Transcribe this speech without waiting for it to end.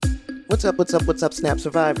What's up, Snap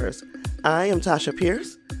survivors? I am Tasha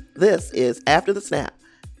Pierce. This is After the Snap,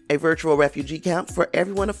 a virtual refugee camp for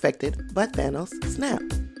everyone affected by Thanos' snap.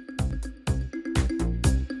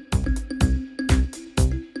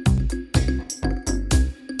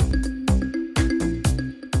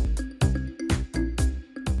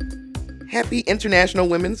 Happy International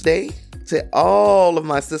Women's Day to all of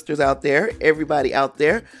my sisters out there, everybody out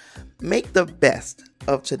there. Make the best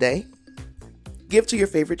of today. Give to your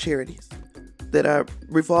favorite charities that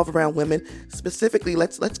revolve around women. Specifically,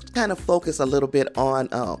 let's kind of focus a little bit on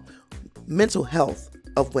mental health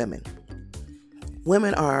of women.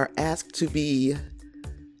 Women are asked to be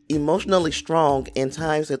emotionally strong in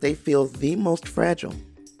times that they feel the most fragile.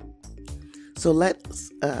 So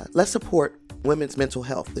let's support women's mental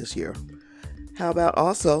health this year. How about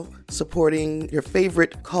also supporting your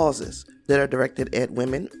favorite causes that are directed at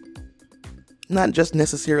women? Not just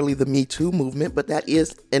necessarily the Me Too movement, but that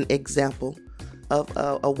is an example of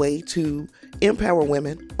a way to empower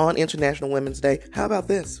women on International Women's Day. How about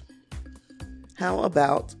this? How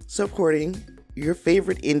about supporting your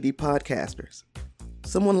favorite indie podcasters?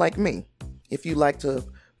 Someone like me. If you like to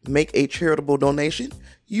make a charitable donation,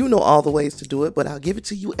 you know all the ways to do it, but I'll give it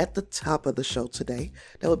to you at the top of the show today.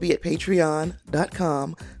 That would be at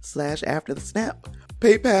patreon.com/afterthesnap,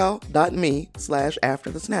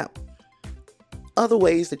 paypal.me/afterthesnap. Other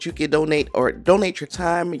ways that you can donate your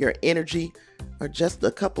time, your energy, or just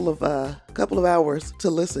a couple of hours to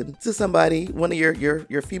listen to somebody, one of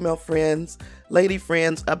your female friends, lady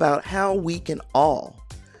friends, about how we can all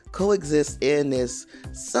coexist in this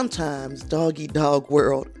sometimes dog-eat-dog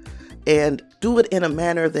world and do it in a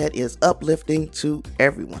manner that is uplifting to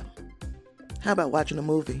everyone. How about watching a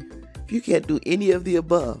movie? If you can't do any of the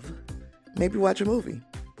above, maybe watch a movie.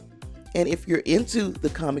 And if you're into the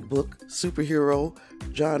comic book, superhero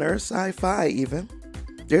genre, sci-fi even,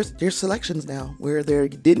 there's selections now where there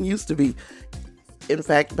didn't used to be. In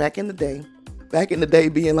fact, back in the day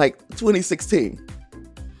being like 2016,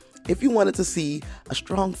 if you wanted to see a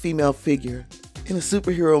strong female figure in a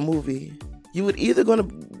superhero movie, you would either going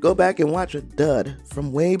to go back and watch a dud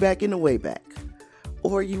from way back,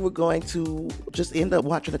 or you were going to just end up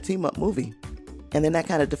watching a team-up movie. And then that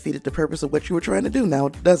kind of defeated the purpose of what you were trying to do now,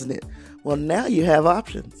 doesn't it? Well, now you have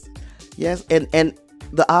options. Yes, and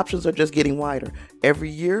the options are just getting wider. Every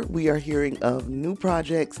year we are hearing of new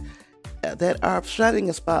projects that are shining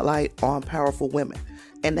a spotlight on powerful women.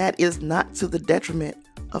 And that is not to the detriment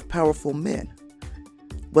of powerful men.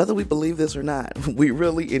 Whether we believe this or not, we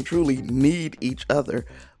really and truly need each other.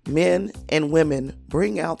 Men and women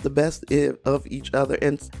bring out the best of each other.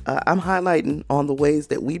 And I'm highlighting on the ways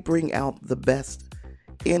that we bring out the best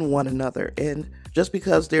in one another. And just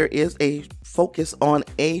because there is a focus on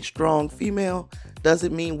a strong female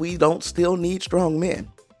doesn't mean we don't still need strong men.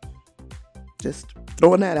 Just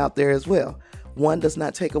throwing that out there as well. One does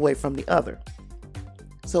not take away from the other.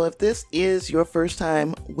 So if this is your first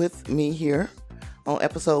time with me here on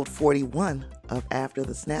episode 41 of After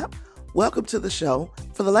the Snap, welcome to the show.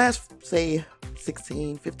 For the last, say,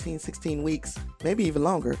 16 weeks, maybe even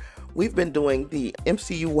longer, we've been doing the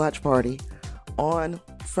MCU watch party on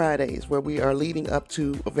Fridays, where we are leading up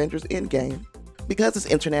to Avengers Endgame. Because it's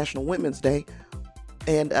International Women's Day,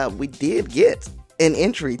 and we did get an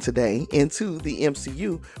entry today into the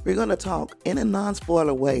MCU, we're going to talk in a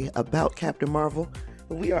non-spoiler way about Captain Marvel.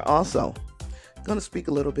 We are also going to speak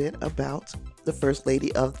a little bit about the First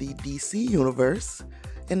Lady of the DC Universe,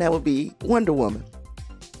 and that would be Wonder Woman.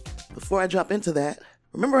 Before I jump into that,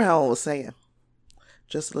 remember how I was saying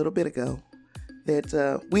just a little bit ago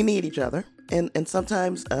that we need each other, and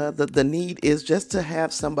sometimes the need is just to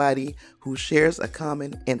have somebody who shares a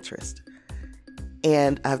common interest.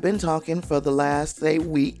 And I've been talking for the last, say,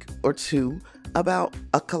 week or two about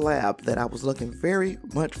a collab that I was looking very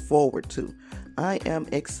much forward to. I am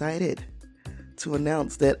excited to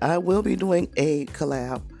announce that I will be doing a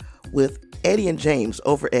collab with Eddie and James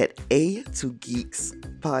over at A2 Geeks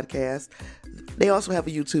podcast. They also have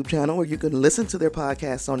a YouTube channel where you can listen to their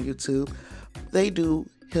podcasts on YouTube. They do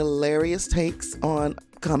hilarious takes on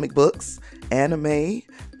comic books, anime,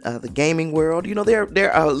 the gaming world. You know,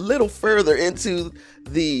 they're a little further into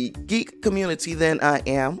the geek community than I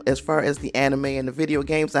am as far as the anime and the video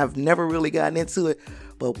games. I've never really gotten into it,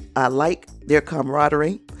 but I like their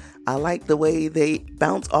camaraderie. I like the way they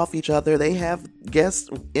bounce off each other. They have guests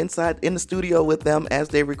inside in the studio with them as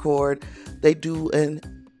they record. They do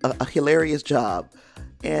a hilarious job.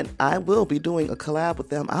 And I will be doing a collab with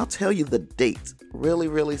them. I'll tell you the date really,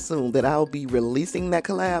 really soon that I'll be releasing that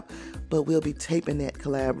collab, but we'll be taping that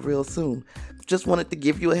collab real soon. Just wanted to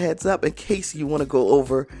give you a heads up in case you want to go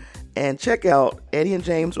over And check out Eddie and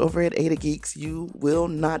James over at Ada Geeks. You will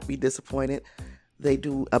not be disappointed. They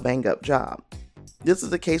do a bang up job. This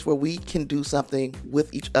is a case where we can do something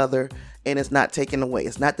with each other and it's not taken away.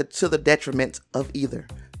 It's not to the detriment of either.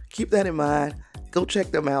 Keep that in mind. Go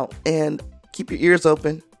check them out and keep your ears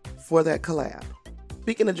open for that collab.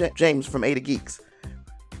 Speaking of James from Ada Geeks,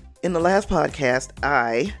 in the last podcast,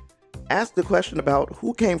 I asked the question about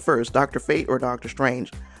who came first, Dr. Fate or Dr.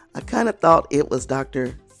 Strange. I kind of thought it was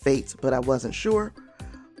Dr. Fate, but I wasn't sure.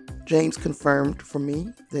 James confirmed for me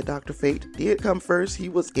that Dr. Fate did come first. He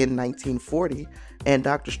was in 1940 and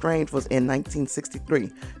Dr. Strange was in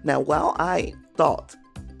 1963. Now, while I thought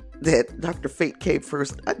that Dr. Fate came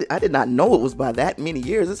first, I did not know it was by that many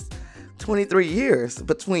years. It's 23 years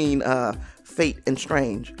between Fate and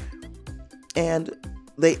Strange. And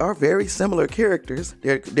they are very similar characters.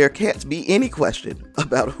 There can't be any question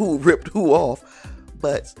about who ripped who off.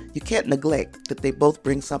 But you can't neglect that they both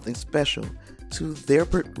bring something special to their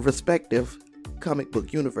respective comic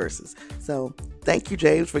book universes. So thank you,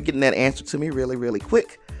 James, for getting that answer to me really, really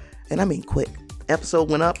quick. And I mean quick. Episode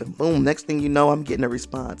went up and boom, next thing you know, I'm getting a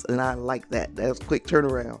response. And I like that. That was a quick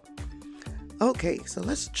turnaround. Okay, so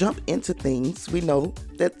let's jump into things. We know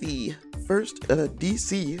that the first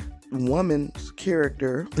DC woman's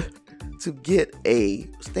character to get a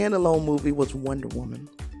standalone movie was Wonder Woman.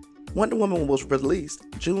 Wonder Woman was released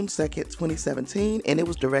June 2nd, 2017, and it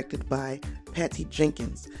was directed by Patty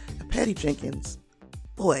Jenkins. Now, Patty Jenkins,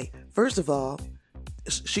 boy, first of all,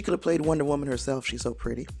 she could have played Wonder Woman herself. She's so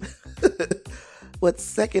pretty. But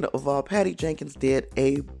second of all, Patty Jenkins did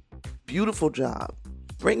a beautiful job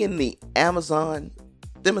bringing the Amazon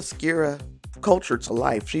Themyscira culture to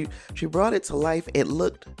life. She brought it to life. It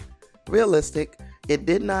looked realistic. It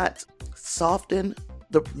did not soften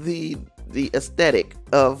the aesthetic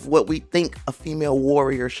of what we think a female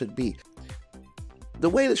warrior should be. The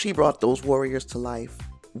way that she brought those warriors to life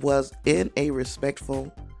was in a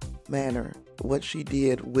respectful manner, what she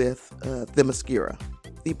did with Themyscira.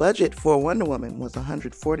 The budget for Wonder Woman was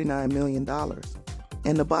 $149 million,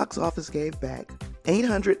 and the box office gave back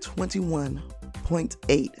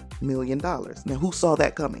 $821.8 million. Now, who saw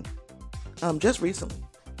that coming? Just recently,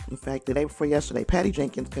 in fact, the day before yesterday, Patty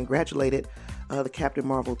Jenkins congratulated the Captain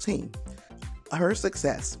Marvel team. Her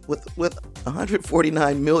success with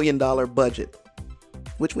 $149 million budget,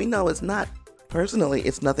 which we know is not, personally,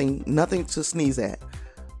 it's nothing to sneeze at.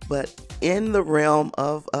 But in the realm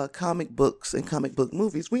of comic books and comic book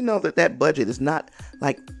movies, we know that budget is not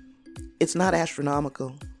it's not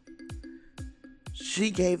astronomical.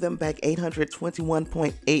 She gave them back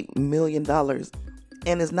 $821.8 million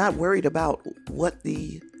and is not worried about what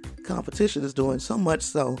the competition is doing, so much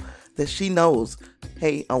so that she knows,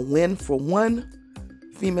 hey, a win for one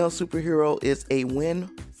female superhero is a win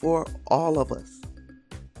for all of us.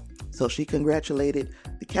 So she congratulated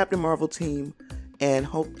the Captain Marvel team and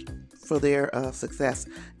hoped for their success.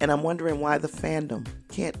 And I'm wondering why the fandom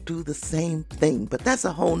can't do the same thing. But that's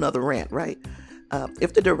a whole nother rant, right?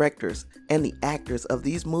 If the directors and the actors of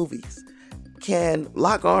these movies can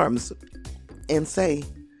lock arms and say,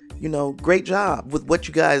 great job with what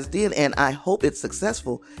you guys did, and I hope it's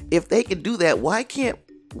successful. If they can do that, why can't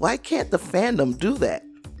the fandom do that?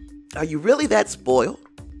 Are you really that spoiled?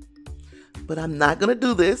 But I'm not gonna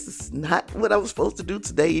do this. It's not what I was supposed to do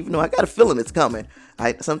today, even though I got a feeling it's coming.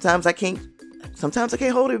 Sometimes I can't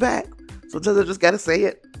hold it back. Sometimes I just gotta say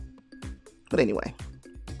it. But anyway,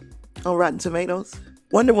 on Rotten Tomatoes,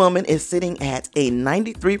 Wonder Woman is sitting at a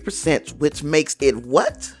 93%, which makes it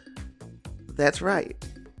what? That's right.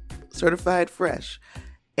 Certified fresh.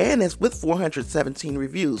 And it's with 417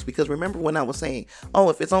 reviews, because remember when I was saying,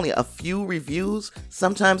 if it's only a few reviews,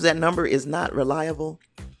 sometimes that number is not reliable.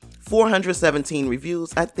 417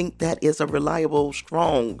 reviews, I think that is a reliable,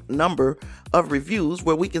 strong number of reviews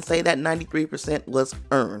where we can say that 93% was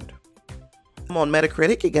earned. On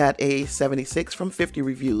Metacritic, it got a 76 from 50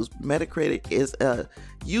 reviews. Metacritic is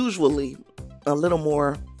usually a little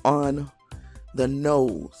more on the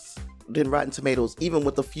nose than Rotten Tomatoes, even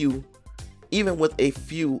with a few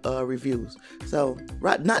reviews. So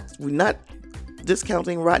we're not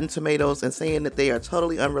discounting Rotten Tomatoes and saying that they are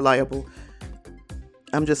totally unreliable.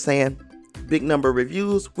 I'm just saying big number of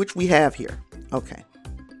reviews, which we have here. Okay.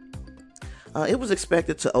 It was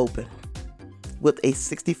expected to open with a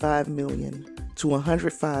 65 million to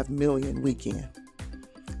 105 million weekend.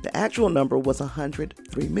 The actual number was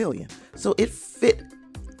 103 million. So it fit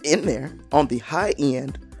in there on the high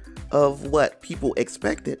end of what people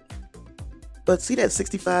expected. But see that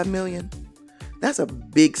 65 million? That's a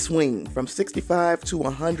big swing from 65 to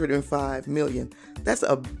 105 million. That's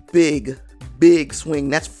a big swing.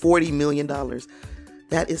 That's $40 million.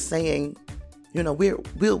 that is saying,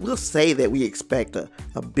 we'll say that we expect a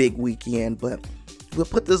big weekend, but we'll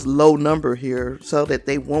put this low number here so that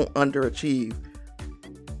they won't underachieve.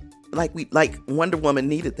 Like Wonder Woman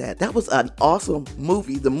needed that. That was an awesome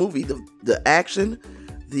movie. The action,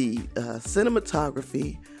 the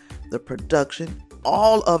cinematography, the production,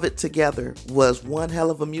 all of it together was one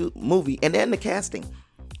hell of a movie. And then the casting.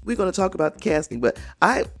 We're going to talk about the casting, but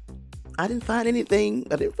I didn't find anything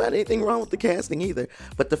wrong with the casting either.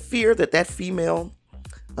 But the fear that female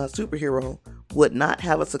superhero would not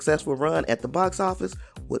have a successful run at the box office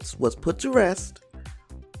was put to rest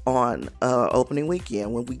on opening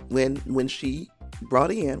weekend when she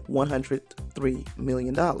brought in $103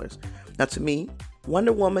 million. Now, to me,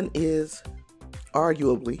 Wonder Woman is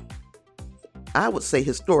arguably, I would say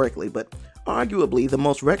historically, but arguably the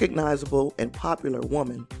most recognizable and popular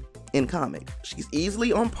woman in comics. She's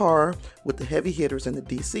easily on par with the heavy hitters in the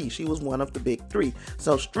DC. She was one of the big three.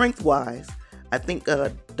 So strength-wise, I think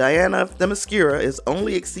Diana Themyscira is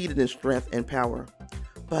only exceeded in strength and power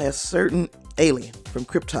by a certain alien from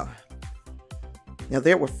Krypton. Now,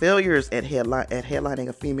 there were failures at headlining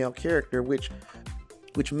a female character, which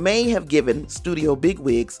may have given studio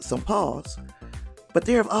bigwigs some pause, but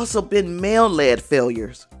there have also been male-led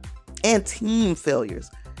failures and team failures.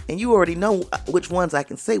 And you already know which ones I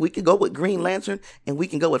can say. We can go with Green Lantern and we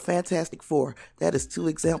can go with Fantastic Four. That is two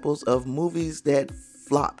examples of movies that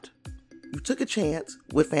flopped. You took a chance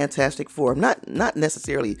with Fantastic Four, not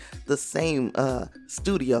necessarily the same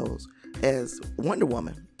studios as Wonder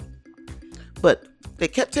Woman, but they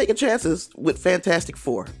kept taking chances with Fantastic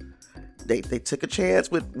Four. They took a chance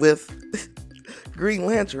with Green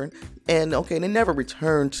Lantern, and okay, they never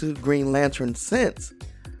returned to Green Lantern since.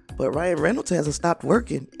 But Ryan Reynolds hasn't stopped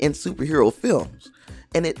working in superhero films,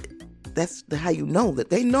 and that's how you know that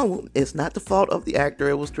they know it's not the fault of the actor.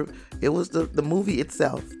 It was the movie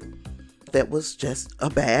itself that was just a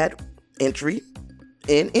bad entry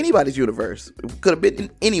in anybody's universe. It could have been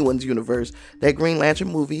in anyone's universe. That Green Lantern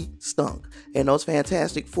movie stunk, and those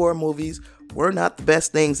Fantastic Four movies were not the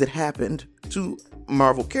best things that happened to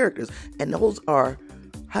Marvel characters, and those are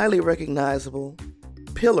highly recognizable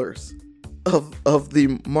pillars of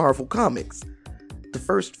the Marvel comics. The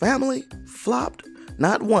First Family flopped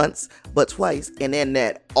not once but twice, and then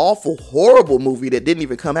that awful, horrible movie that didn't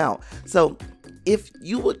even come out. So if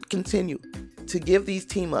you would continue to give these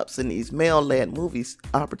team-ups and these male-led movies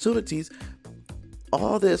opportunities,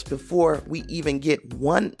 all this before we even get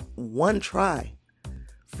one try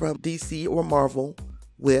from DC or Marvel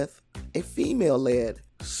with a female-led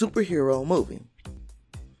superhero movie.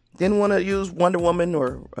 Didn't want to use Wonder Woman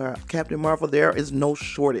or Captain Marvel. There is no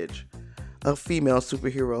shortage of female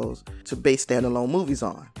superheroes to base standalone movies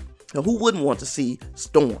on. Now, who wouldn't want to see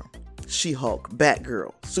Storm, She-Hulk,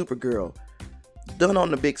 Batgirl, Supergirl done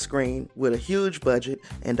on the big screen with a huge budget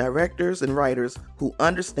and directors and writers who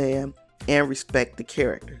understand and respect the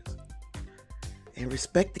characters? And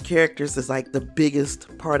respect the characters is like the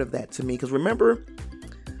biggest part of that to me, because remember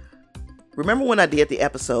when I did the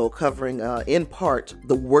episode covering, in part,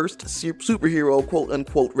 the worst superhero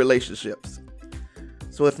quote-unquote relationships?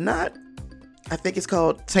 So if not, I think it's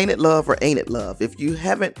called Tainted Love or Ain't It Love. If you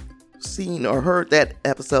haven't seen or heard that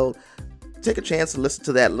episode, take a chance to listen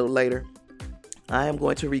to that a little later. I am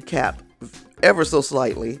going to recap ever so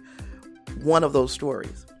slightly one of those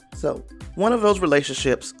stories. So, one of those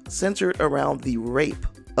relationships centered around the rape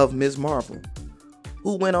of Ms. Marvel,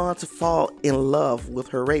 who went on to fall in love with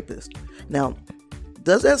her rapist. Now,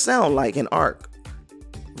 does that sound like an arc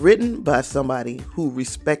written by somebody who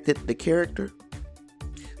respected the character?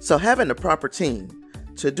 So having the proper team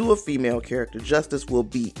to do a female character justice will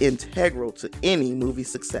be integral to any movie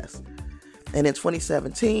success. And in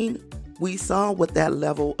 2017, we saw what that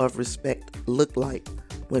level of respect looked like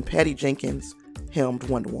when Patty Jenkins helmed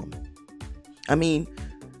Wonder Woman. I mean,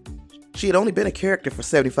 she had only been a character for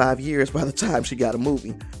 75 years by the time she got a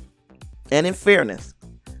movie. And in fairness,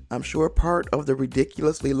 I'm sure part of the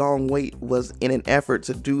ridiculously long wait was in an effort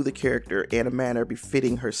to do the character in a manner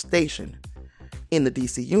befitting her station in the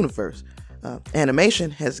DC universe.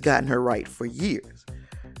 Animation has gotten her right for years.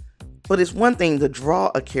 But it's one thing to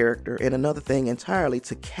draw a character and another thing entirely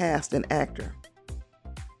to cast an actor.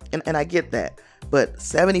 And I get that. But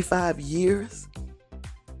 75 years?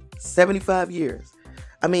 75 years.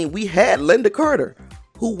 I mean, we had Lynda Carter,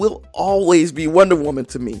 who will always be Wonder Woman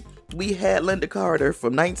to me. We had Lynda Carter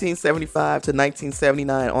from 1975 to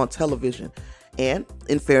 1979 on television. And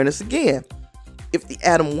in fairness again, if the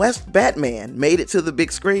Adam West Batman made it to the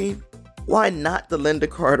big screen, why not the Lynda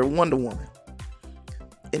Carter Wonder Woman?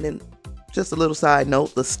 And then, just a little side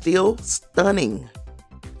note, the still stunning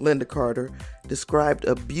Lynda Carter described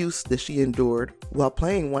abuse that she endured while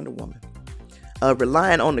playing Wonder Woman,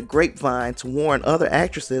 relying on the grapevine to warn other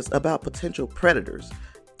actresses about potential predators.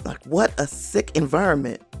 Like, what a sick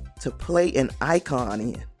environment to play an icon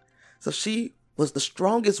in. So she was the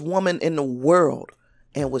strongest woman in the world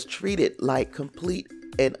and was treated like complete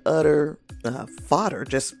and utter fodder,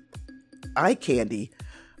 just eye candy,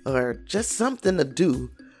 or just something to do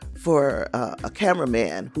for a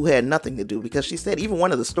cameraman who had nothing to do. Because she said even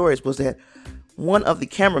one of the stories was that one of the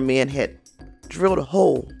cameramen had drilled a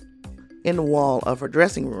hole in the wall of her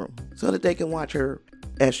dressing room so that they can watch her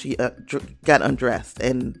as she got undressed.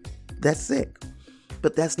 And that's sick.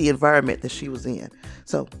 But that's the environment that she was in.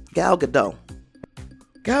 So Gal Gadot.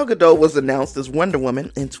 Gal Gadot was announced as Wonder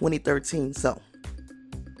Woman in 2013. So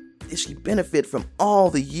did she benefit from all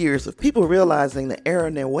the years of people realizing the error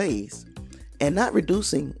in their ways and not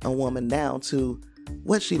reducing a woman down to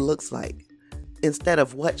what she looks like instead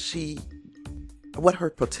of what her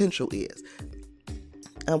potential is?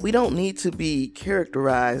 We don't need to be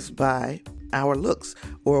characterized by our looks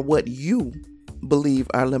or what you believe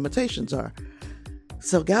our limitations are.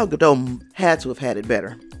 So Gal Gadot had to have had it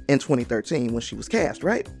better in 2013 when she was cast,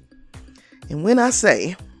 right? And when I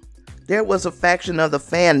say there was a faction of the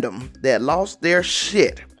fandom that lost their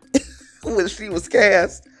shit when she was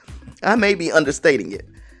cast, I may be understating it.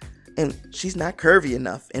 And she's not curvy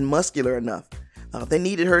enough and muscular enough. They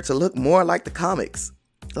needed her to look more like the comics,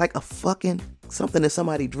 like a fucking something that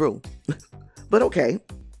somebody drew. But okay,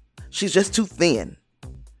 she's just too thin.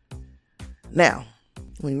 Now,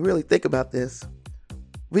 when you really think about this,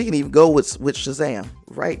 we can even go with Shazam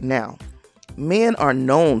right now. Men are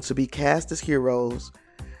known to be cast as heroes,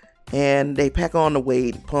 and they pack on the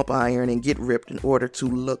weight, pump iron, and get ripped in order to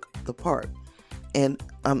look the part. And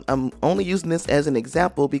I'm only using this as an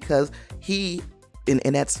example because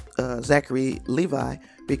and that's Zachary Levi,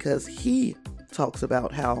 because he talks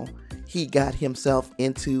about how he got himself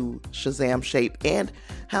into Shazam shape and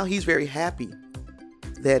how he's very happy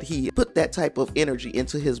that he put that type of energy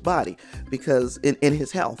into his body because in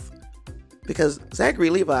his health. Because Zachary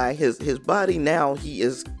Levi, his body now, he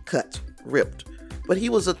is cut, ripped. But he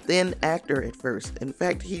was a thin actor at first. In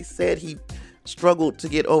fact, he said he struggled to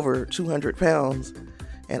get over 200 pounds.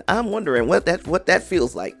 And I'm wondering what that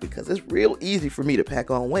feels like, because it's real easy for me to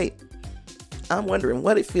pack on weight. I'm wondering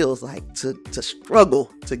what it feels like to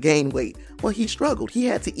struggle to gain weight. Well, he struggled. He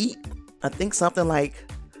had to eat, I think, something like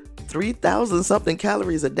 3,000 something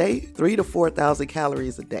calories a day, 3,000 to 4,000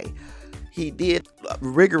 calories a day. He did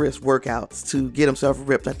rigorous workouts to get himself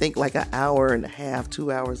ripped. I think like an hour and a half, 2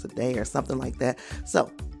 hours a day or something like that. So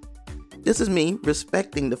this is me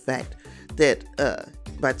respecting the fact that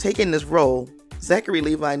by taking this role, Zachary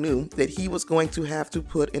Levi knew that he was going to have to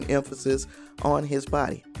put an emphasis on his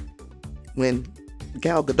body. When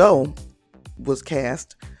Gal Gadot was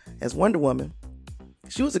cast as Wonder Woman,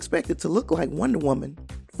 she was expected to look like Wonder Woman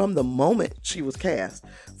from the moment she was cast.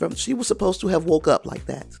 She was supposed to have woke up like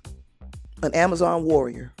that. An Amazon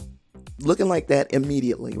warrior, looking like that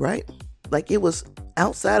immediately, right? Like it was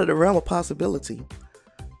outside of the realm of possibility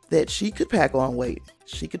that she could pack on weight,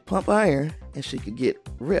 she could pump iron, and she could get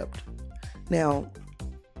ripped. Now,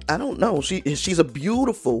 I don't know. She's a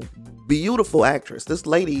beautiful, beautiful actress. This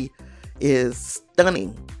lady is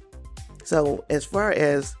stunning. So as far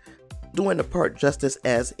as doing the part justice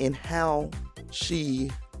as in how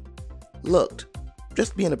she looked,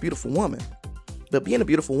 just being a beautiful woman. But being a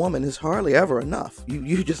beautiful woman is hardly ever enough.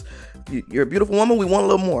 You're a beautiful woman. We want a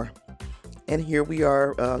little more. And here we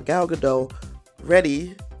are, Gal Gadot,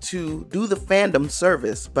 ready to do the fandom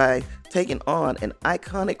service by taking on an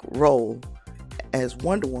iconic role as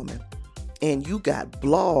Wonder Woman. And you got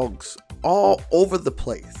blogs all over the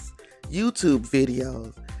place, YouTube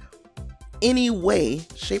videos, any way,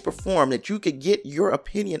 shape, or form that you could get your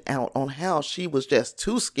opinion out on how she was just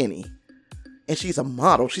too skinny. And she's a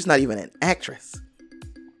model. She's not even an actress.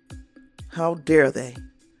 How dare they?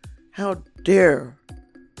 How dare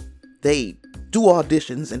they do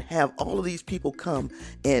auditions and have all of these people come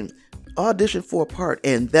and audition for a part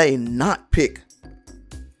and they not pick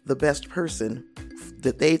the best person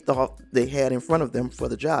that they thought they had in front of them for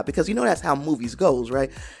the job? Because that's how movies goes,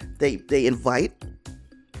 right? They invite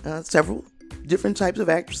several different types of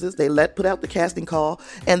actresses. They put out the casting call,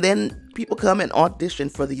 and then people come and audition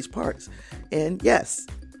for these parts. And yes,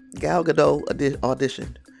 Gal Gadot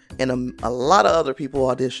auditioned, and a lot of other people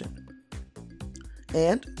auditioned.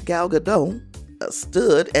 And Gal Gadot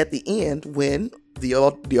stood at the end when the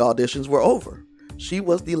auditions were over. She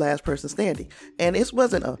was the last person standing. And it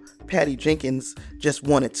wasn't a Patty Jenkins just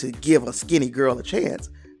wanted to give a skinny girl a chance.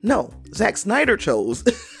 No, Zack Snyder chose.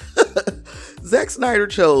 Zack Snyder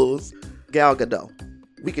chose Gal Gadot.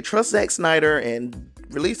 We could trust Zack Snyder and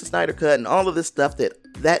release the Snyder Cut and all of this stuff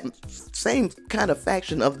that same kind of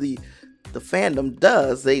faction of the fandom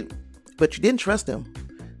does. But you didn't trust them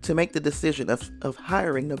to make the decision of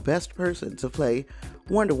hiring the best person to play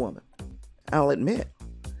Wonder Woman. I'll admit,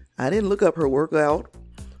 I didn't look up her workout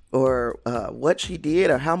or what she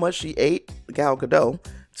did or how much she ate, Gal Gadot,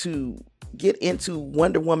 to get into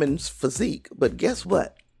Wonder Woman's physique. But guess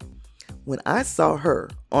what? When I saw her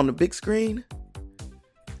on the big screen,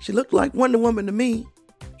 she looked like Wonder Woman to me.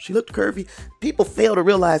 She looked curvy. People fail to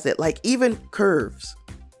realize that, like, even curves.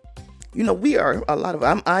 We are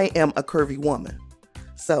I am a curvy woman.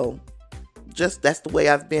 So, just that's the way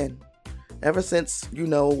I've been. Ever since,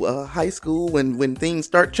 high school, when things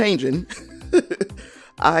start changing,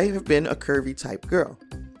 I have been a curvy type girl.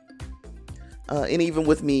 And even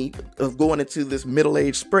with me of going into this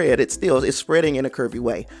middle-age spread, it's spreading in a curvy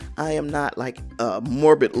way. I am not like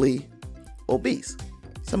morbidly obese.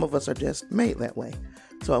 Some of us are just made that way.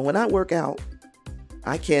 So when I work out,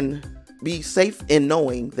 I can be safe in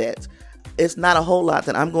knowing that it's not a whole lot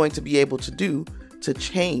that I'm going to be able to do to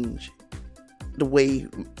change the way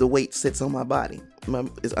the weight sits on my body.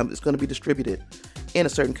 It's going to be distributed in a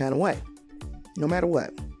certain kind of way, no matter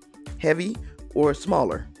what, heavy or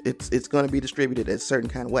smaller. It's going to be distributed a certain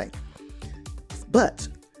kind of way. But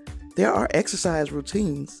there are exercise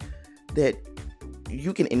routines that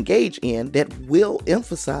you can engage in that will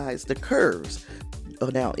emphasize the curves.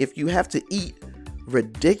 Now, if you have to eat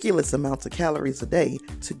ridiculous amounts of calories a day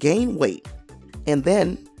to gain weight, and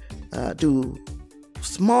then do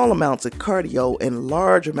small amounts of cardio and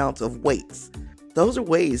large amounts of weights, those are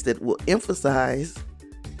ways that will emphasize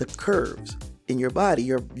the curves in your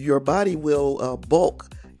body. Your body will bulk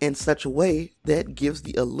in such a way that gives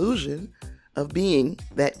the illusion of being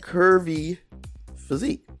that curvy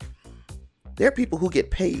physique. There are people who get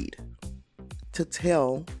paid to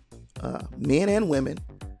tell men and women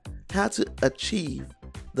how to achieve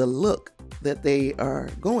the look that they are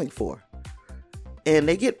going for. And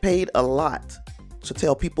they get paid a lot to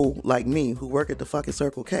tell people like me who work at the fucking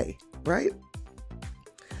Circle K, right?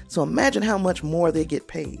 So imagine how much more they get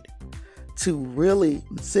paid to really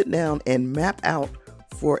sit down and map out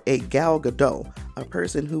for a Gal Gadot, a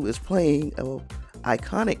person who is playing an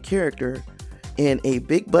iconic character in a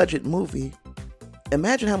big budget movie.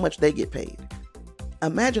 Imagine how much they get paid.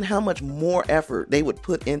 Imagine how much more effort they would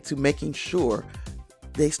put into making sure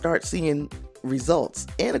they start seeing results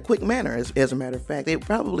in a quick manner. As a matter of fact, they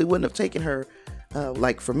probably wouldn't have taken her,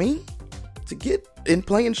 like for me, to get in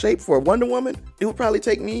playing shape for Wonder Woman. It would probably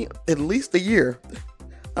take me at least a year.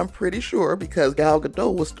 I'm pretty sure, because Gal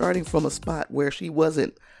Gadot was starting from a spot where she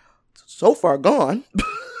wasn't so far gone.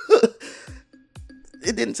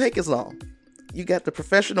 It didn't take as long. You got the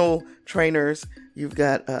professional trainers, you've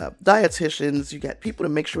got dietitians, you got people to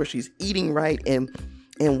make sure she's eating right, and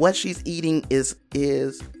what she's eating is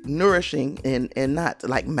nourishing and not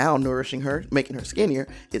like malnourishing her, making her skinnier.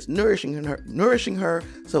 It's nourishing her,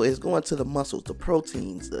 so it's going to the muscles, the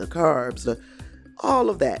proteins, the carbs, all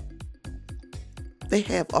of that. They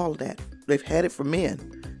have all of that. They've had it for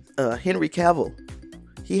men. Henry Cavill,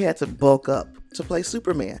 he had to bulk up to play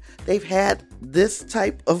Superman. They've had this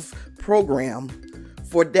type of program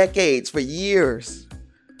for decades, for years.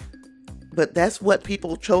 But that's what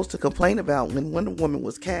people chose to complain about when Wonder Woman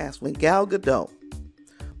was cast. When Gal Gadot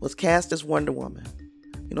was cast as Wonder Woman,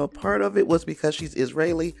 part of it was because she's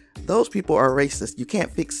Israeli. Those people are racist. You can't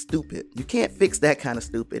fix stupid. You can't fix that kind of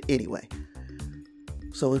stupid anyway.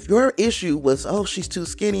 So if your issue was, oh, she's too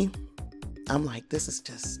skinny, I'm like, this is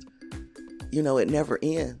just, it never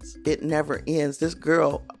ends. It never ends. This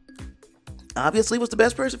girl obviously was the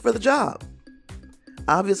best person for the job.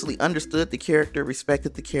 Obviously understood the character,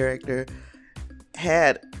 respected the character,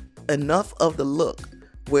 had enough of the look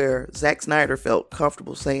where Zack Snyder felt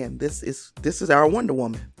comfortable saying, this is our Wonder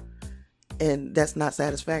Woman. And that's not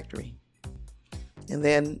satisfactory. And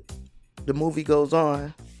then the movie goes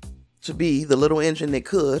on to be the little engine that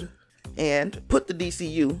could, and put the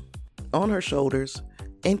DCU on her shoulders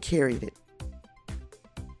and carried it.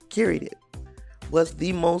 Was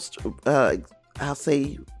the most, I'll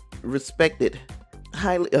say, respected,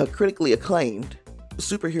 highly critically acclaimed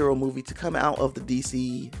superhero movie to come out of the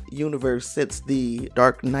DC universe since the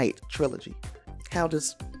Dark Knight trilogy. How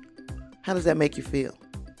does that make you feel?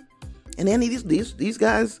 And then these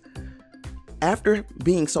guys, after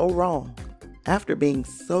being so wrong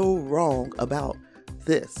about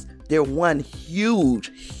this, they're one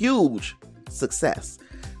huge success.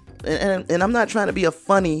 And I'm not trying to be a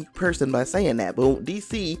funny person by saying that, but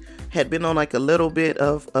DC had been on like a little bit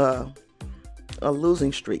of a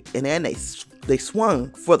losing streak, and then they They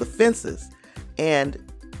swung for the fences, and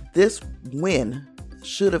this win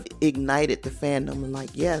should have ignited the fandom and like,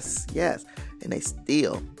 yes, and they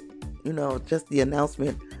still, just the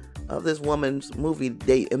announcement of this woman's movie,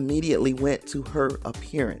 they immediately went to her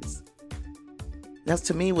appearance. That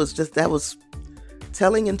to me that was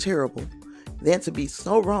telling and terrible. Then to be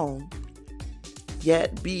so wrong,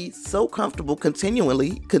 yet be so comfortable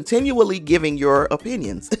continually giving your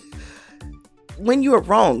opinions. When you're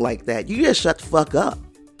wrong like that, you just shut the fuck up.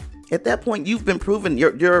 At that point, you've been proven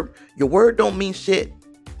your word don't mean shit.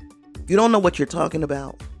 You don't know what you're talking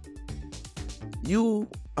about. You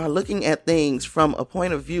are looking at things from a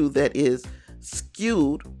point of view that is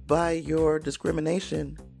skewed by your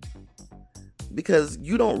discrimination, because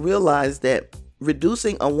you don't realize that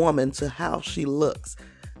reducing a woman to how she looks,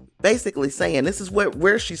 basically saying this is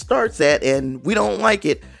where she starts at and we don't like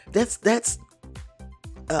it, that's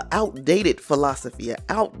an outdated philosophy, an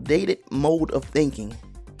outdated mode of thinking.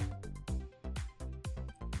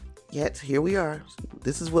 Yet here we are.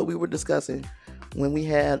 This is what we were discussing when we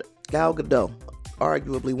had Gal Gadot,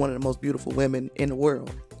 arguably one of the most beautiful women in the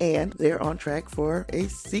world, and they're on track for a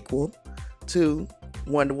sequel to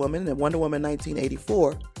Wonder Woman and Wonder Woman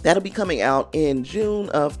 1984. That'll be coming out in June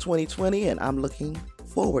of 2020, and I'm looking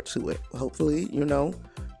forward to it. Hopefully,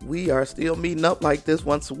 we are still meeting up like this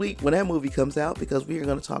once a week when that movie comes out, because we are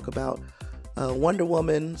going to talk about Wonder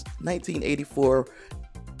Woman 1984,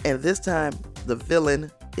 and this time the villain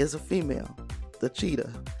is a female, the Cheetah.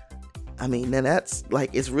 I mean, and that's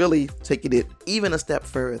like, it's really taking it even a step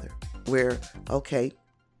further, where, okay,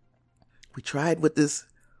 we tried with this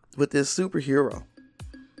superhero.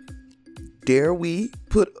 Dare we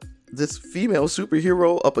put this female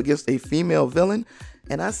superhero up against a female villain?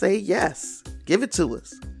 And I say, yes, give it to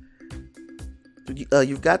us.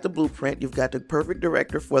 You've got the blueprint, you've got the perfect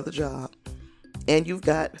director for the job, and you've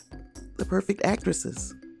got the perfect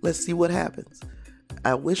actresses. Let's see what happens.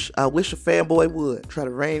 I wish a fanboy would try to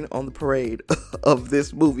rain on the parade of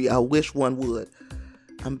this movie. I wish one would.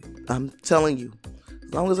 I'm telling you,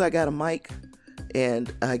 as long as I got a mic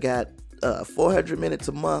and I got 400 minutes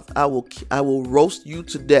a month, I will roast you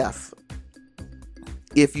to death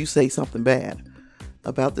if you say something bad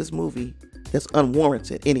about this movie that's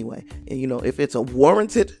unwarranted anyway. And if it's a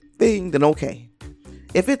warranted thing, then okay.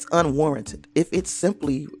 If it's unwarranted, if it's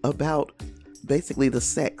simply about basically the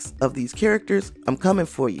sex of these characters, I'm coming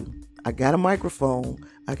for you. I got a microphone.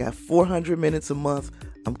 I got 400 minutes a month.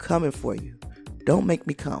 I'm coming for you. Don't make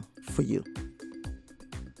me come for you.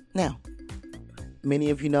 Now, many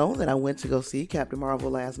of you know that I went to go see Captain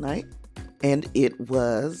Marvel last night, and it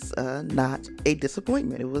was not a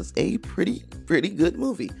disappointment. It was a pretty good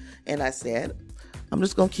movie. And I said, I'm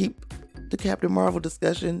just going to keep the Captain Marvel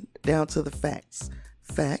discussion down to the facts.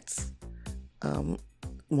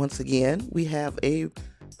 Once again, we have a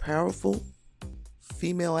powerful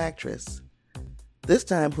female actress. This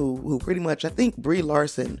time who pretty much, I think Brie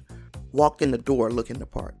Larson walked in the door looking the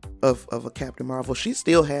part of a Captain Marvel. She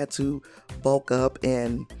still had to bulk up,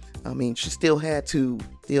 and she still had to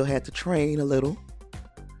train a little.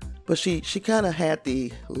 But she kind of had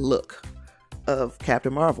the look of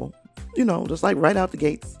Captain Marvel, just like right out the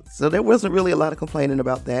gates. So there wasn't really a lot of complaining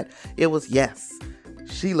about that. It was, yes,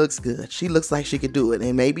 she looks good. She looks like she could do it.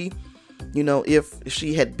 And maybe, if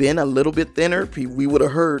she had been a little bit thinner, we would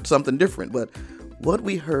have heard something different. But what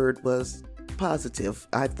we heard was positive,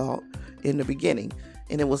 I thought, in the beginning.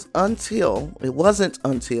 And it wasn't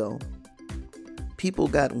until people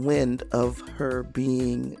got wind of her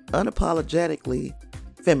being unapologetically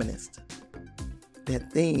feminist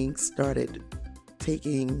that things started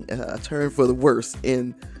taking a turn for the worse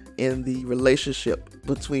in the relationship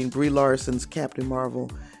between Brie Larson's Captain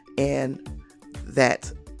Marvel and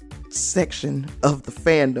that section of the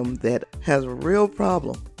fandom that has a real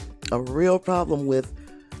problem with,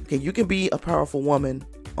 okay, you can be a powerful woman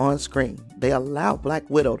on screen. They allow Black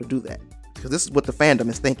Widow to do that, because this is what the fandom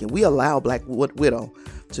is thinking. We allow Black Widow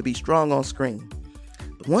to be strong on screen,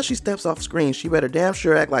 but once she steps off screen, she better damn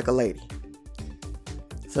sure act like a lady.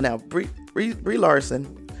 So now Brie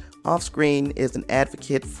Larson off screen is an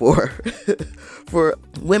advocate for for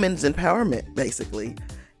women's empowerment, basically,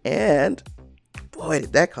 and boy,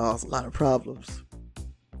 did that cause a lot of problems.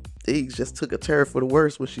 Things just took a turn for the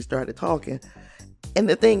worse when she started talking. And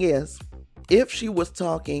the thing is, if she was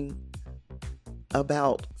talking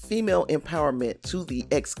about female empowerment to the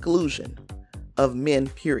exclusion of men,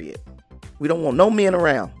 period. We don't want no men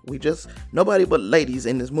around. Nobody but ladies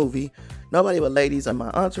in this movie. Nobody but ladies in my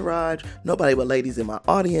entourage. Nobody but ladies in my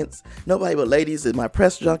audience. Nobody but ladies in my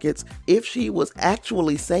press junkets. If she was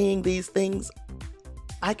actually saying these things,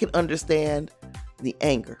 I can understand the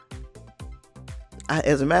anger.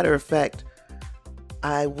 As a matter of fact,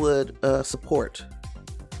 I would support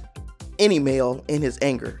any male in his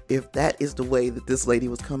anger if that is the way that this lady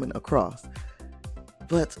was coming across.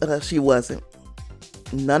 But she wasn't.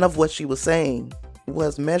 None of what she was saying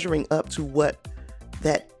was measuring up to what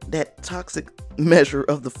that toxic measure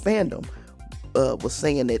of the fandom was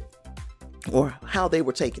saying it, or how they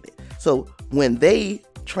were taking it. So when they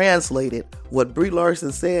translated what Brie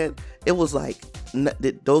Larson said, it was like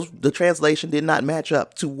the translation did not match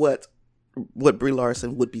up to what Brie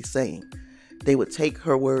Larson would be saying. They would take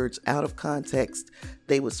her words out of context.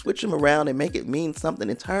 They would switch them around and make it mean something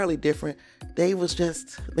entirely different. They were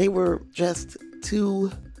just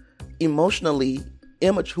too emotionally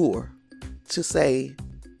immature to say,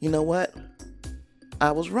 you know what?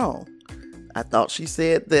 I was wrong. I thought she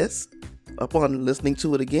said this. Upon listening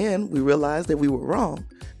to it again, we realized that we were wrong.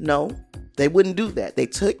 No, they wouldn't do that. They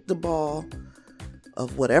took the ball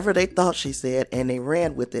of whatever they thought she said and they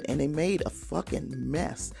ran with it, and they made a fucking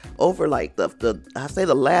mess over like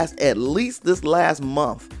at least this last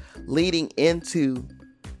month leading into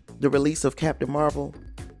the release of Captain Marvel.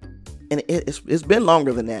 And it's been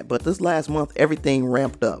longer than that, but this last month everything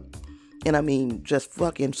ramped up. And I mean, just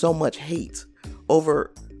fucking so much hate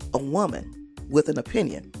over a woman with an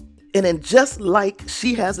opinion. And then just like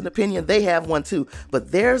she has an opinion, they have one too.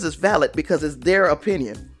 But theirs is valid because it's their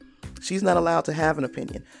opinion. She's not allowed to have an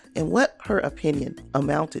opinion. And what her opinion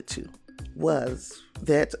amounted to was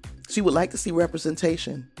that she would like to see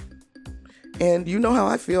representation. And you know how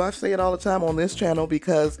I feel. I say it all the time on this channel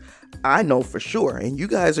because I know for sure, and you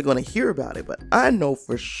guys are going to hear about it, but I know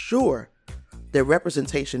for sure that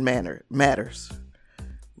representation matters.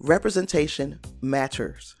 Representation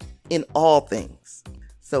matters in all things.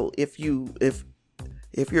 So if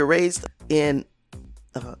you're raised in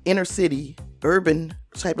inner city, urban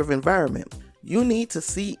type of environment, you need to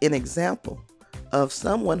see an example of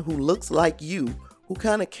someone who looks like you, who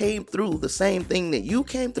kind of came through the same thing that you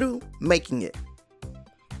came through, making it.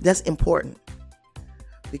 That's important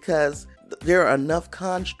because there are enough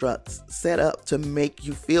constructs set up to make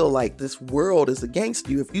you feel like this world is against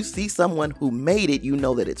you. If you see someone who made it, you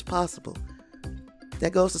know that it's possible.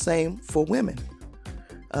 That goes the same for women.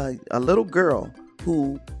 A little girl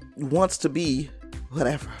who wants to be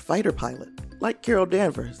whatever, fighter pilot, like Carol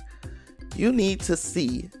Danvers. You need to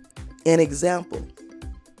see an example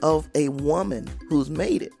of a woman who's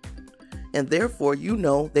made it. And therefore, you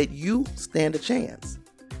know that you stand a chance.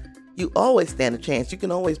 You always stand a chance. You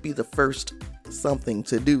can always be the first something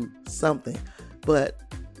to do something. But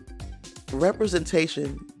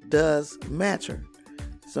representation does matter.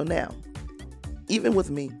 So now, even with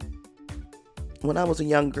me, when I was a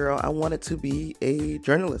young girl, I wanted to be a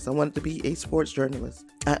journalist. I wanted to be a sports journalist.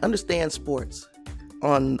 I understand sports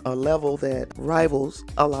on a level that rivals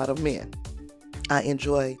a lot of men. I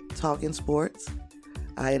enjoy talking sports.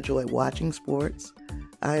 I enjoy watching sports.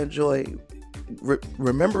 I enjoy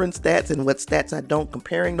remembering stats and what stats I don't,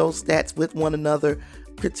 comparing those stats with one another,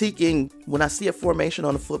 critiquing. When I see a formation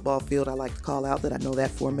on a football field, I like to call out that I know that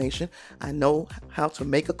formation. I know how to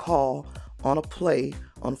make a call on a play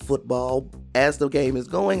on football as the game is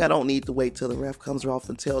going. I don't need to wait till the ref comes off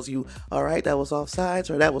and tells you, all right, that was offsides,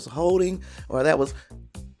 or that was holding, or that was...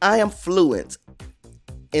 I am fluent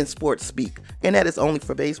in sports speak, and that is only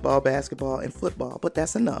for baseball, basketball, and football, but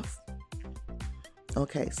that's enough.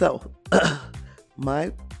 Okay, so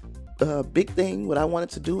my big thing, what I wanted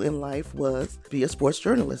to do in life was be a sports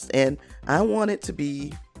journalist, and I wanted to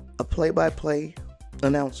be a play-by-play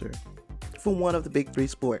announcer for one of the big three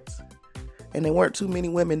sports. And there weren't too many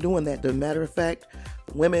women doing that. As a matter of fact,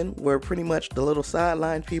 women were pretty much the little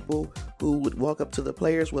sideline people who would walk up to the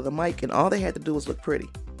players with a mic, and all they had to do was look pretty.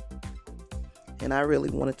 And I really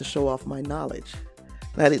wanted to show off my knowledge.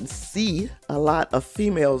 And I didn't see a lot of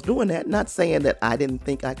females doing that. Not saying that I didn't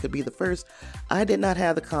think I could be the first. I did not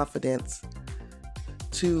have the confidence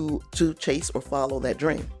to chase or follow that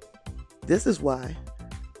dream. This is why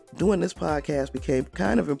doing this podcast became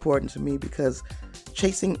kind of important to me, because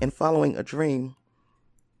chasing and following a dream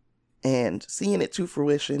and seeing it to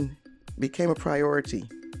fruition became a priority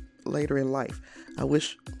later in life. I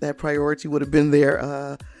wish that priority would have been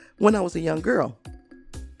there when I was a young girl.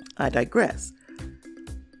 I digress.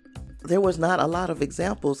 There was not a lot of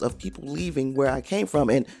examples of people leaving where I came from,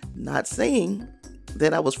 and not saying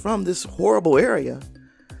that I was from this horrible area,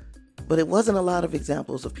 but it wasn't a lot of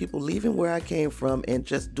examples of people leaving where I came from and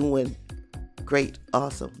just doing great,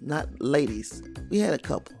 awesome. Not ladies. We had a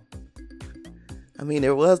couple. I mean,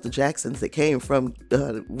 there was the Jacksons that came from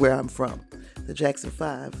where I'm from, the Jackson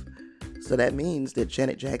 5. So that means that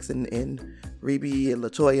Janet Jackson and Rebe and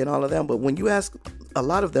LaToya and all of them. But when you ask a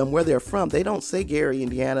lot of them, where they're from, they don't say Gary,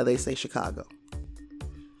 Indiana, they say Chicago.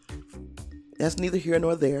 That's neither here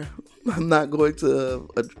nor there. I'm not going to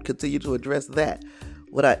continue to address that.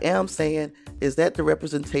 What I am saying is that the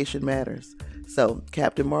representation matters. So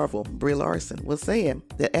Captain Marvel, Brie Larson, was saying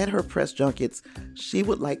that at her press junkets, she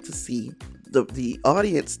would like to see the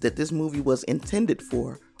audience that this movie was intended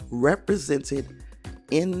for represented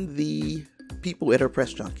in the people at her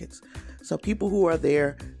press junkets. So people who are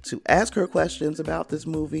there to ask her questions about this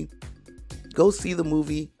movie, go see the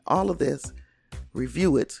movie, all of this,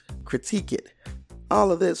 review it, critique it,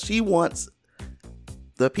 all of this. She wants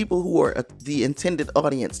the people who are the intended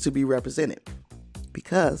audience to be represented,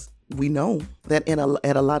 because we know that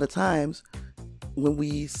at a lot of times when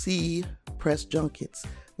we see press junkets,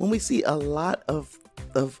 when we see a lot of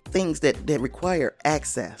things that require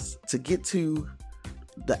access to get to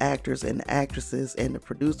the actors and the actresses and the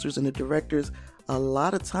producers and the directors, a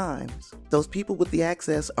lot of times those people with the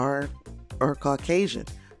access are Caucasian,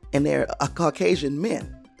 and they're Caucasian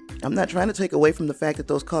men. I'm not trying to take away from the fact that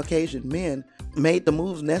those Caucasian men made the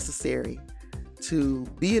moves necessary to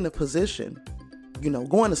be in a position,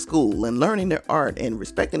 going to school and learning their art and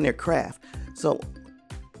respecting their craft. So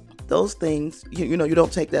those things, you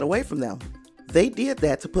don't take that away from them. They did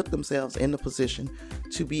that to put themselves in the position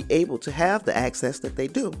to be able to have the access that they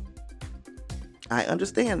do. I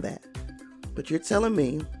understand that. But you're telling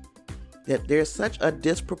me that there's such a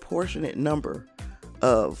disproportionate number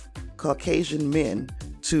of Caucasian men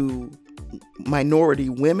to minority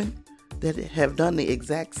women that have done the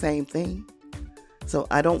exact same thing? So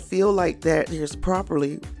I don't feel like that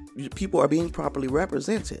people are being properly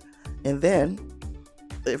represented. And then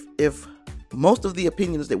if most of the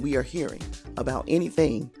opinions that we are hearing about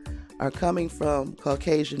anything are coming from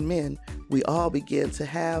Caucasian men, we all begin to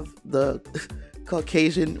have the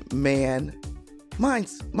Caucasian man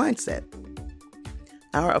mindset.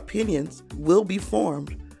 Our opinions will be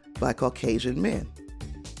formed by Caucasian men.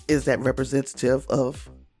 Is that representative of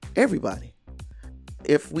everybody?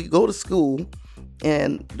 If we go to school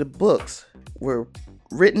and the books were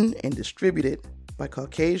written and distributed by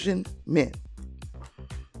Caucasian men,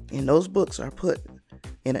 and those books are put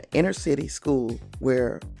in an inner city school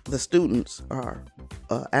where the students are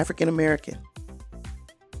African American,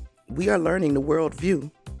 we are learning the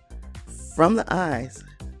worldview from the eyes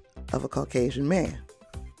of a Caucasian man.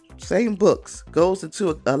 Same books goes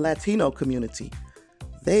into a Latino community.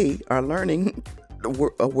 They are learning a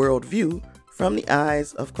worldview from the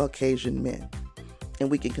eyes of Caucasian men.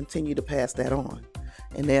 And we can continue to pass that on.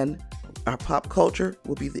 And then our pop culture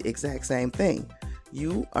will be the exact same thing.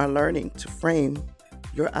 You are learning to frame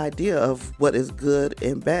your idea of what is good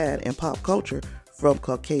and bad in pop culture from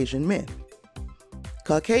Caucasian men.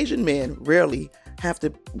 Caucasian men rarely have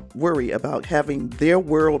to worry about having their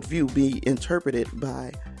worldview be interpreted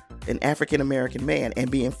by an African American man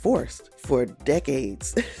and being forced for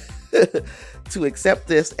decades to accept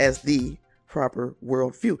this as the proper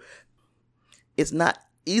worldview. It's not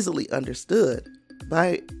easily understood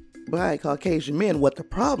by Caucasian men what the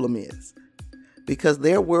problem is, because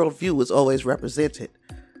their worldview is always represented.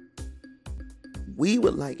 We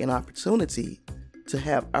would like an opportunity to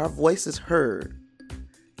have our voices heard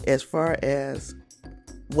as far as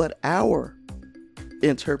what our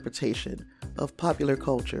interpretation of popular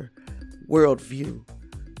culture, worldview,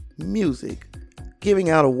 music, giving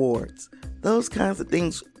out awards, those kinds of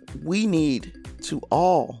things, we need to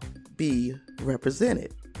all be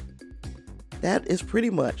represented. That is pretty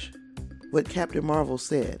much what Captain Marvel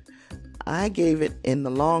said. I gave it in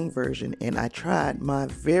the long version, and I tried my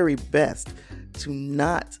very best to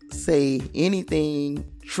not say anything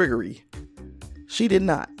triggery. She did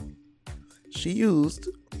not. She used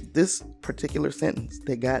this particular sentence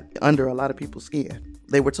that got under a lot of people's skin.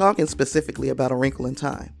 They were talking specifically about A Wrinkle in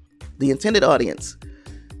Time. The intended audience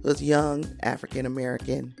was young African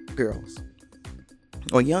American girls,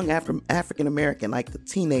 or young African American, like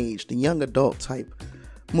the young adult type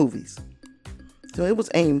movies. So it was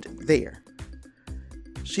aimed there.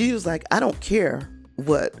 She was like, I don't care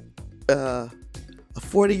what a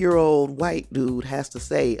 40-year-old white dude has to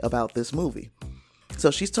say about this movie.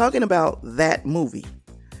 So she's talking about that movie.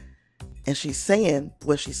 And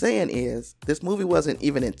what she's saying is, this movie wasn't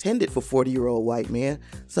even intended for 40-year-old white men.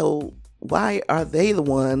 So why are they the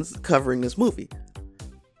ones covering this movie?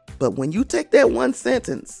 But when you take that one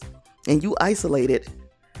sentence and you isolate it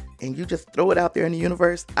and you just throw it out there in the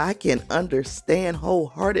universe, I can understand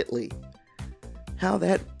wholeheartedly how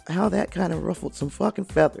that kind of ruffled some fucking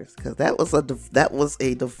feathers, because that was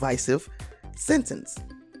a divisive sentence.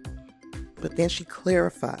 But then she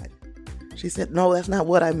clarified. She said, no, that's not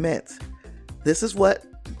what I meant. This is what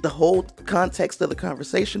the whole context of the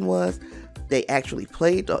conversation was. They actually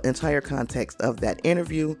played the entire context of that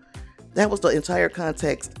interview. That was the entire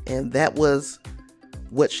context, and that was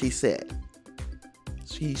what she said.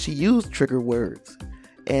 She used trigger words,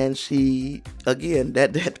 and the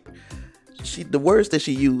words that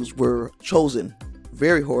she used were chosen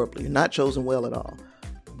very horribly, not chosen well at all.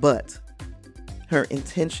 But her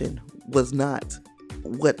intention was not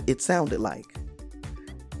what it sounded like.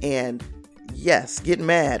 And yes, get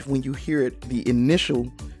mad when you hear the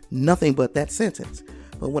initial nothing but that sentence.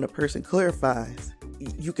 But when a person clarifies,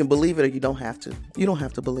 you can believe it or you don't have to. You don't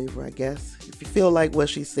have to believe her, I guess. If you feel like what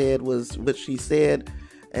she said was what she said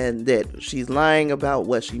and that she's lying about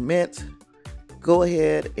what she meant, go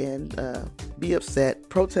ahead and be upset.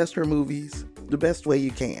 Protest her movies the best way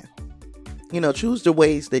you can. Choose the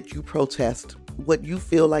ways that you protest what you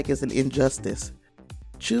feel like is an injustice.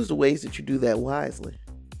 Choose the ways that you do that wisely.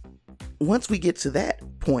 Once we get to that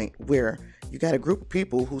point where you got a group of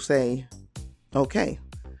people who say, okay,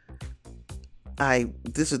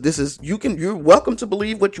 you're welcome to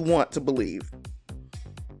believe what you want to believe.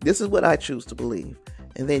 This is what I choose to believe.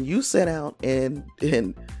 And then you set out and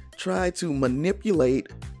try to manipulate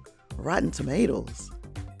Rotten Tomatoes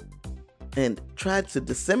and try to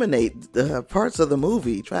disseminate the parts of the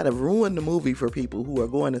movie, try to ruin the movie for people who are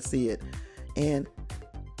going to see it. And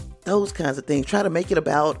those kinds of things. Try to make it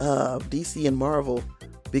about DC and Marvel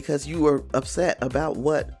because you were upset about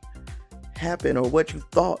what happened or what you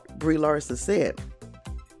thought Brie Larson said.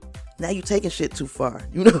 Now you're taking shit too far.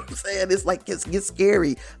 You know what I'm saying? It's like it gets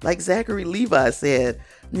scary. Like Zachary Levi said,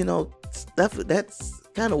 stuff that's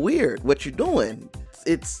kind of weird what you're doing.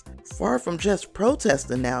 It's far from just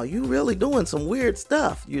protesting now. You really doing some weird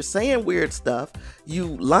stuff. You're saying weird stuff.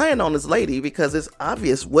 You lying on this lady because it's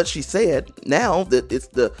obvious what she said. Now that it's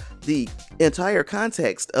the entire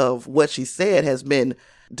context of what she said has been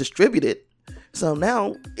distributed. So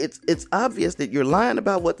now it's obvious that you're lying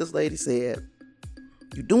about what this lady said.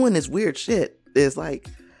 You're doing this weird shit. It's like,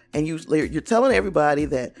 and you're telling everybody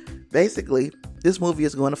that basically this movie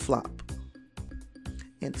is going to flop.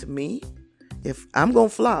 And to me, if I'm going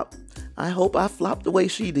to flop, I hope I flop the way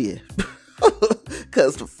she did.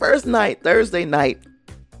 Because the first night, Thursday night,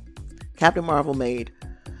 Captain Marvel made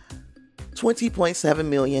 $20.7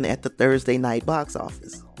 million at the Thursday night box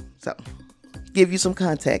office. So, give you some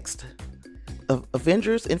context.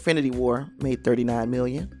 Avengers Infinity War made $39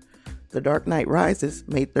 million. The Dark Knight Rises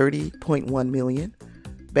made $30.1 million.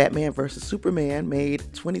 Batman vs. Superman made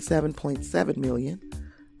 $27.7 million.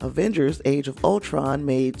 Avengers Age of Ultron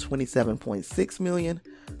made $27.6 million.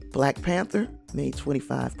 Black Panther made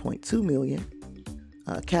 $25.2 million.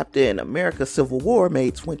 Captain America Civil War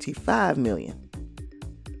made $25 million.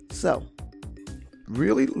 So,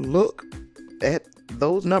 really look at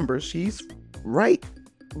those numbers. She's right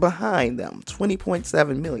behind them,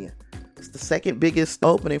 $20.7 million. It's the second biggest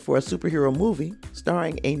opening for a superhero movie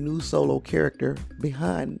starring a new solo character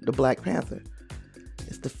behind the Black Panther.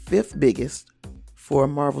 It's the fifth biggest for a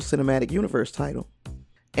Marvel Cinematic Universe title,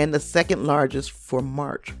 and the second largest for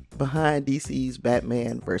March behind DC's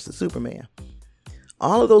Batman vs. Superman.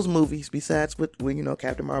 All of those movies, besides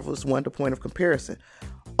Captain Marvel is one to point of comparison,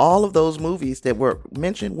 all of those movies that were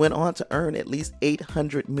mentioned went on to earn at least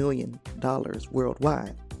 $800 million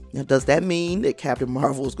worldwide. Now, does that mean that Captain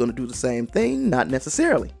Marvel is going to do the same thing? Not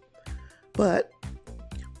necessarily. But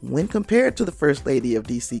when compared to the First Lady of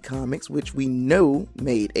DC Comics, which we know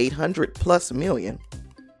made $800+ million,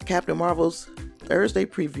 Captain Marvel's Thursday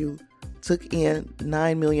preview took in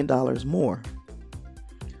 $9 million more.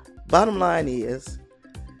 Bottom line is,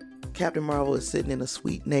 Captain Marvel is sitting in a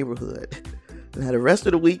sweet neighborhood. Now, the rest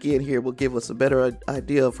of the weekend here will give us a better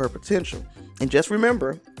idea of her potential. And just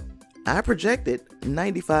remember, I projected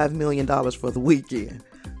 $95 million for the weekend.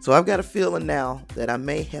 So I've got a feeling now that I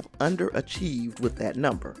may have underachieved with that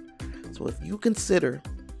number. So if you consider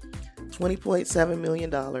 $20.7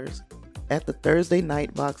 million at the Thursday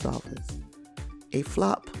night box office a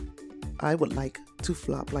flop, I would like to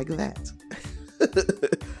flop like that.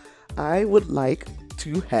 I would like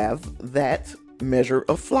to have that measure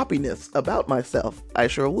of floppiness about myself. I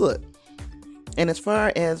sure would. And as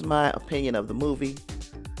far as my opinion of the movie,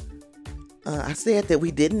 I said that we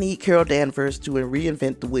didn't need Carol Danvers to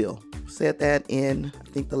reinvent the wheel. Said that in, I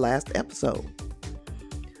think, the last episode.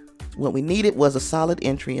 What we needed was a solid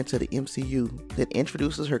entry into the MCU that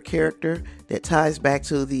introduces her character, that ties back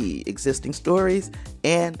to the existing stories,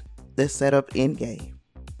 and that set up Endgame.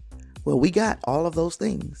 Well, we got all of those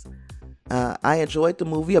things. I enjoyed the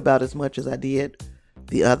movie about as much as I did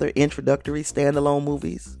the other introductory standalone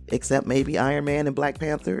movies, except maybe Iron Man and Black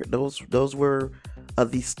Panther. Those were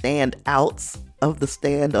the standouts of the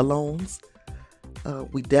standalones.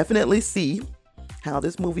 We definitely see how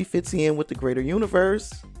this movie fits in with the greater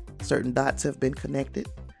universe. Certain dots have been connected.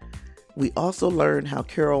 We also learned how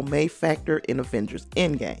Carol may factor in Avengers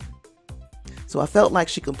Endgame. So I felt like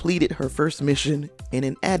she completed her first mission in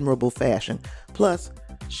an admirable fashion. Plus,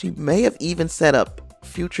 she may have even set up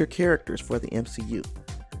future characters for the MCU.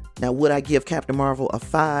 Now, would I give Captain Marvel a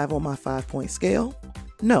 5 on my 5-point scale?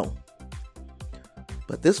 No.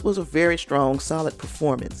 But this was a very strong, solid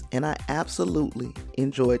performance, and I absolutely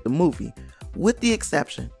enjoyed the movie, with the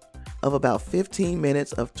exception of about 15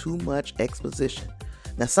 minutes of too much exposition.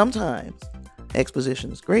 Now, sometimes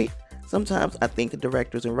exposition is great. Sometimes I think the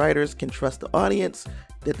directors and writers can trust the audience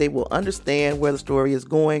that they will understand where the story is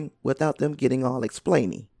going without them getting all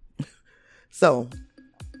explainy. So,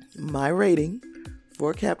 my rating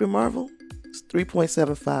for Captain Marvel is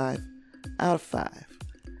 3.75 out of 5.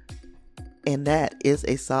 And that is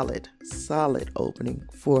a solid opening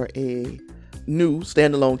for a new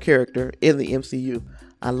standalone character in the MCU.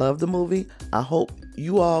 I love the movie. I hope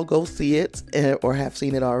you all go see it or have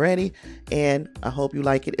seen it already. And I hope you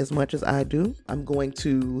like it as much as I do. I'm going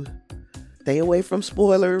to stay away from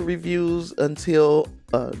spoiler reviews until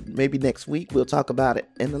maybe next week. We'll talk about it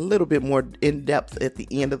in a little bit more in depth at the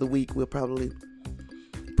end of the week. We'll probably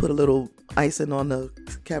put a little icing on the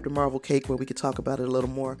Captain Marvel cake where we can talk about it a little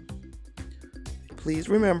more. Please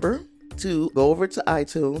remember to go over to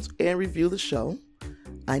iTunes and review the show.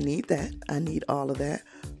 I need that. I need all of that.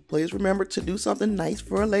 Please remember to do something nice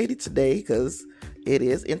for a lady today because it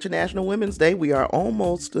is International Women's Day. We are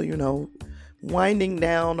almost, winding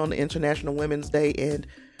down on the International Women's Day, and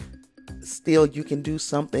still you can do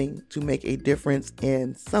something to make a difference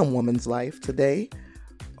in some woman's life today.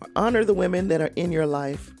 Or honor the women that are in your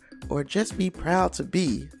life, or just be proud to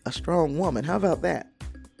be a strong woman. How about that?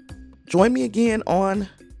 Join me again on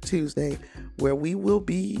Tuesday where we will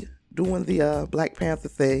be doing the Black Panther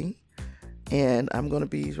thing. And I'm going to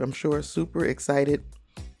be, I'm sure, super excited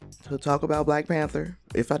to talk about Black Panther.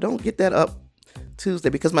 If I don't get that up Tuesday,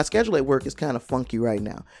 because my schedule at work is kind of funky right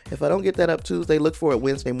now. If I don't get that up Tuesday, look for it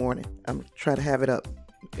Wednesday morning. I'm going to try to have it up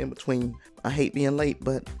in between. I hate being late,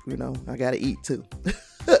 but, I got to eat too.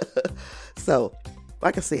 So,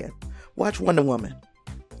 like I said, watch Wonder Woman.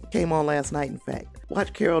 It came on last night, in fact.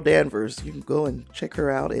 Watch Carol Danvers. You can go and check her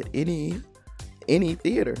out at any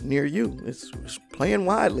theater near you. It's playing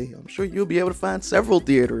widely. I'm sure you'll be able to find several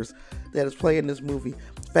theaters that is playing this movie.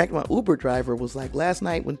 In fact, my Uber driver was like, last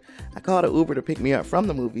night when I called an Uber to pick me up from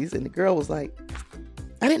the movies, and the girl was like,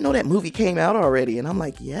 I didn't know that movie came out already. And I'm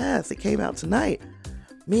like, yes, it came out tonight.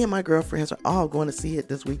 Me and my girlfriends are all going to see it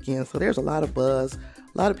this weekend. So there's a lot of buzz.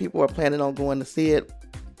 A lot of people are planning on going to see it.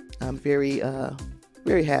 I'm very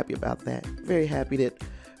happy about that. Very happy that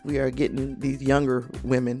we are getting these younger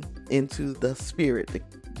women into the spirit,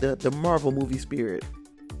 the Marvel movie spirit.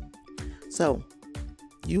 So,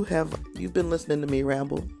 you've been listening to me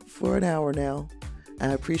ramble for an hour now. I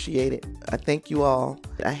appreciate it. I thank you all.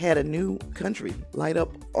 I had a new country light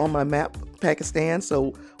up on my map, Pakistan.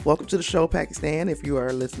 So, welcome to the show, Pakistan, if you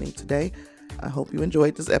are listening today. I hope you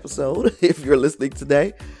enjoyed this episode, if you're listening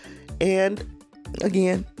today. And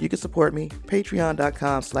again, you can support me,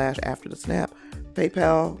 patreon.com/afterthesnap,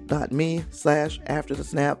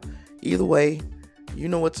 paypal.me/afterthesnap. Either way, you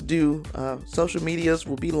know what to do. Social medias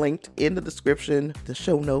will be linked in the description, the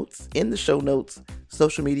show notes. In the show notes,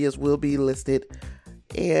 social medias will be listed.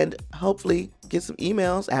 And hopefully get some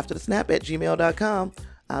emails, afterthesnap@gmail.com.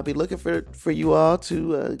 I'll be looking for you all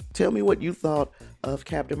to tell me what you thought of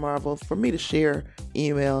Captain Marvel, for me to share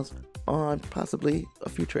emails on possibly a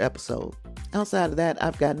future episode. Outside of that,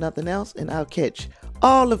 I've got nothing else, and I'll catch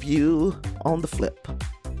all of you on the flip.